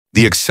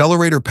The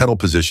accelerator pedal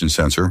position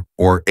sensor,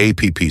 or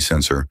APP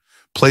sensor,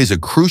 plays a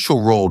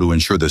crucial role to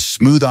ensure the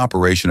smooth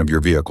operation of your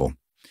vehicle.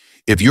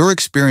 If you're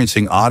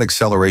experiencing odd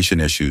acceleration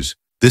issues,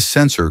 this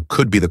sensor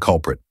could be the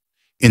culprit.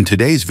 In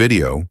today's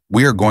video,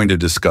 we are going to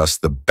discuss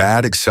the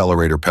bad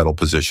accelerator pedal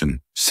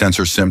position,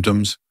 sensor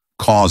symptoms,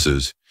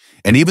 causes,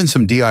 and even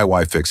some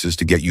DIY fixes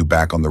to get you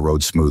back on the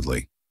road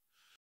smoothly.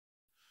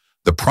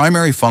 The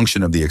primary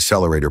function of the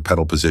accelerator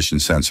pedal position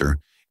sensor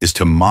is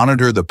to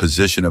monitor the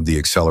position of the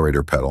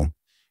accelerator pedal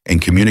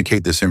and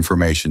communicate this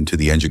information to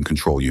the engine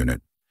control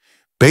unit.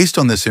 Based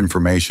on this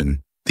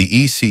information,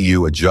 the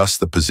ECU adjusts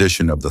the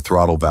position of the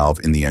throttle valve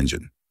in the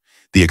engine.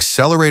 The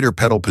accelerator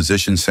pedal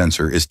position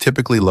sensor is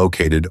typically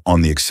located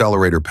on the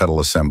accelerator pedal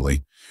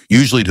assembly,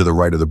 usually to the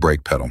right of the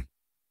brake pedal.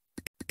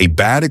 A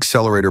bad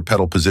accelerator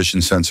pedal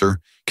position sensor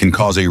can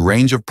cause a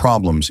range of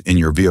problems in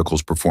your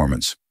vehicle's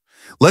performance.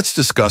 Let's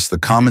discuss the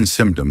common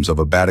symptoms of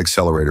a bad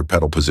accelerator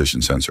pedal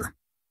position sensor.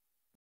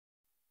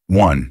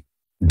 1.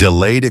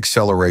 Delayed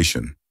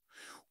acceleration.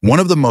 One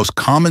of the most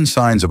common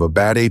signs of a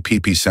bad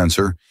APP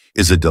sensor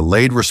is a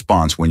delayed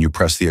response when you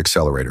press the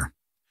accelerator.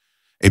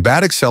 A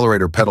bad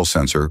accelerator pedal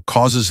sensor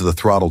causes the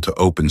throttle to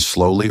open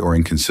slowly or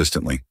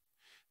inconsistently.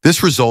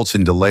 This results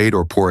in delayed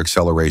or poor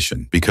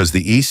acceleration because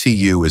the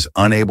ECU is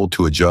unable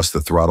to adjust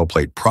the throttle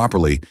plate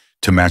properly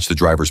to match the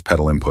driver's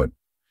pedal input.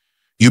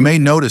 You may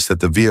notice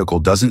that the vehicle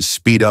doesn't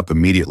speed up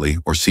immediately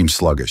or seem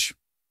sluggish.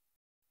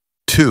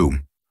 2.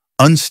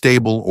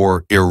 Unstable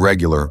or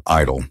irregular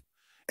idle.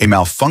 A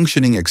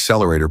malfunctioning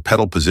accelerator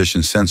pedal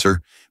position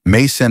sensor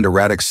may send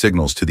erratic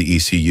signals to the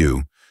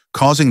ECU,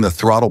 causing the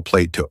throttle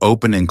plate to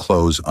open and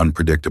close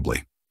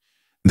unpredictably.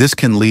 This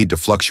can lead to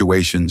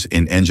fluctuations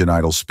in engine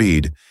idle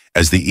speed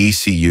as the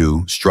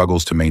ECU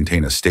struggles to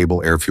maintain a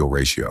stable air-fuel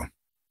ratio.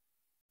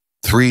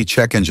 3.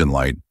 Check engine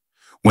light.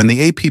 When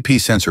the APP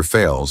sensor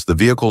fails, the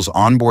vehicle's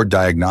onboard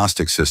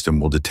diagnostic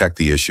system will detect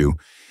the issue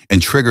and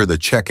trigger the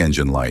check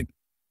engine light.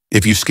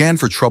 If you scan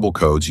for trouble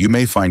codes, you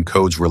may find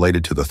codes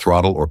related to the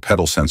throttle or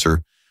pedal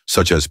sensor,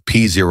 such as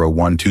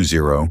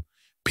P0120,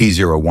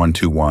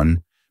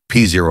 P0121,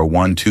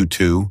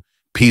 P0122,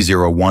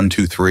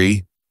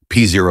 P0123,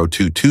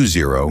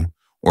 P0220,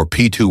 or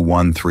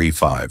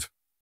P2135.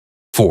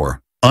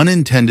 4.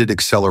 Unintended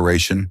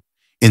acceleration.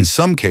 In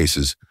some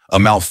cases, a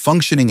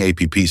malfunctioning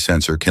APP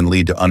sensor can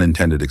lead to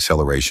unintended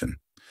acceleration.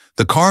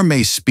 The car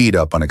may speed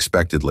up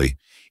unexpectedly,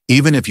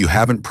 even if you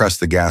haven't pressed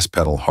the gas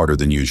pedal harder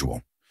than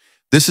usual.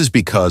 This is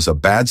because a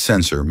bad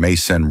sensor may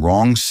send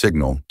wrong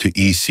signal to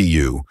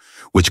ECU,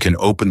 which can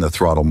open the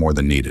throttle more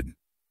than needed.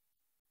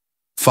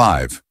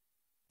 5.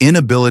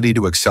 Inability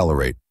to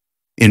accelerate.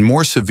 In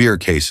more severe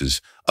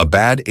cases, a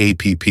bad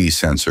APP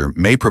sensor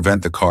may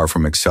prevent the car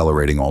from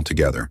accelerating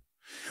altogether.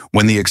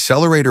 When the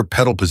accelerator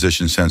pedal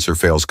position sensor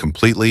fails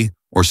completely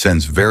or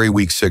sends very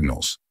weak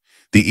signals,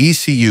 the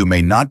ECU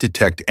may not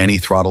detect any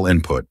throttle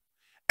input.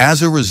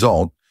 As a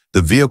result,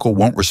 the vehicle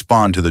won't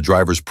respond to the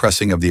driver's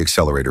pressing of the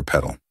accelerator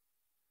pedal.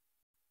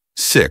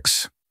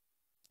 6.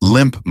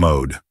 Limp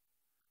Mode.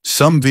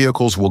 Some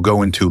vehicles will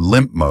go into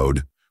limp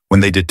mode when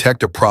they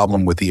detect a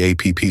problem with the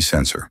APP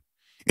sensor.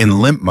 In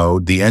limp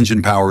mode, the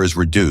engine power is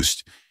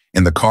reduced,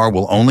 and the car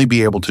will only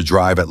be able to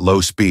drive at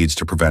low speeds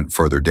to prevent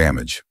further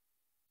damage.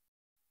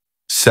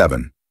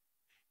 7.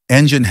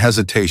 Engine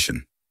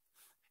hesitation.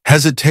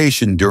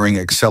 Hesitation during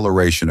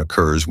acceleration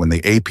occurs when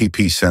the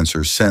APP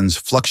sensor sends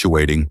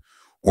fluctuating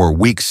or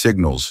weak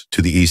signals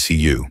to the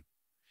ECU.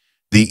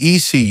 The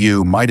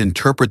ECU might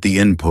interpret the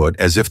input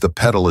as if the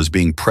pedal is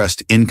being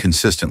pressed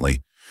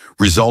inconsistently,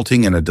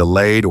 resulting in a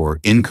delayed or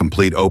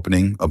incomplete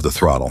opening of the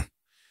throttle.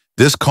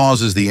 This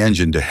causes the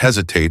engine to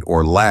hesitate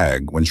or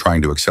lag when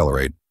trying to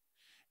accelerate.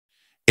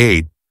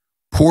 8.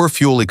 Poor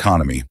fuel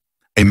economy.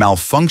 A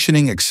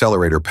malfunctioning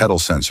accelerator pedal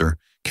sensor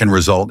can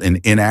result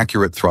in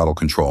inaccurate throttle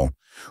control,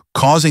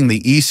 causing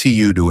the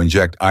ECU to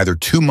inject either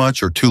too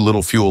much or too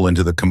little fuel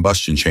into the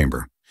combustion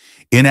chamber.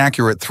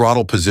 Inaccurate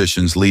throttle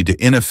positions lead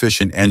to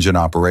inefficient engine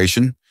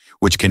operation,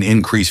 which can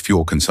increase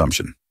fuel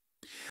consumption.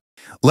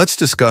 Let's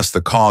discuss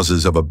the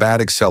causes of a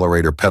bad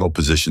accelerator pedal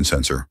position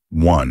sensor.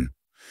 1.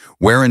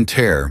 Wear and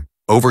tear.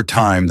 Over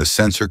time, the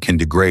sensor can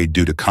degrade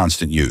due to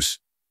constant use.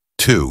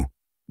 2.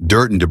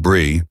 Dirt and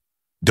debris.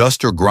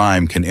 Dust or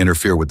grime can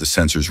interfere with the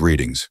sensor's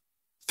readings.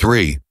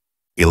 3.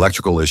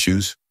 Electrical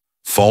issues.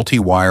 Faulty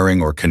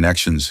wiring or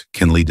connections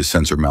can lead to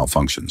sensor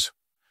malfunctions.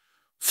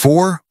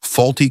 4.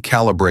 Faulty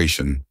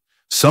calibration.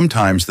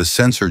 Sometimes the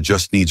sensor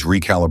just needs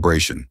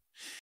recalibration.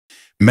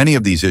 Many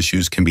of these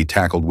issues can be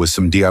tackled with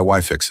some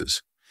DIY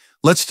fixes.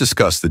 Let's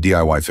discuss the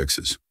DIY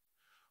fixes.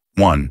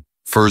 1.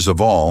 First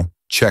of all,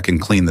 check and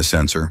clean the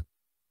sensor.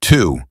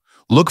 2.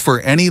 Look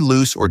for any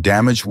loose or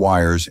damaged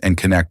wires and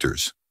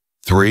connectors.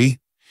 3.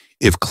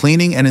 If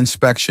cleaning and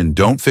inspection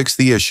don't fix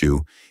the issue,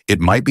 it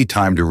might be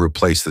time to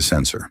replace the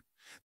sensor.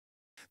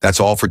 That's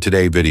all for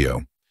today's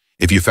video.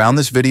 If you found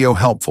this video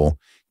helpful,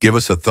 give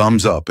us a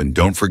thumbs up and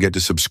don't forget to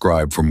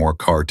subscribe for more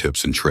car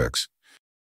tips and tricks.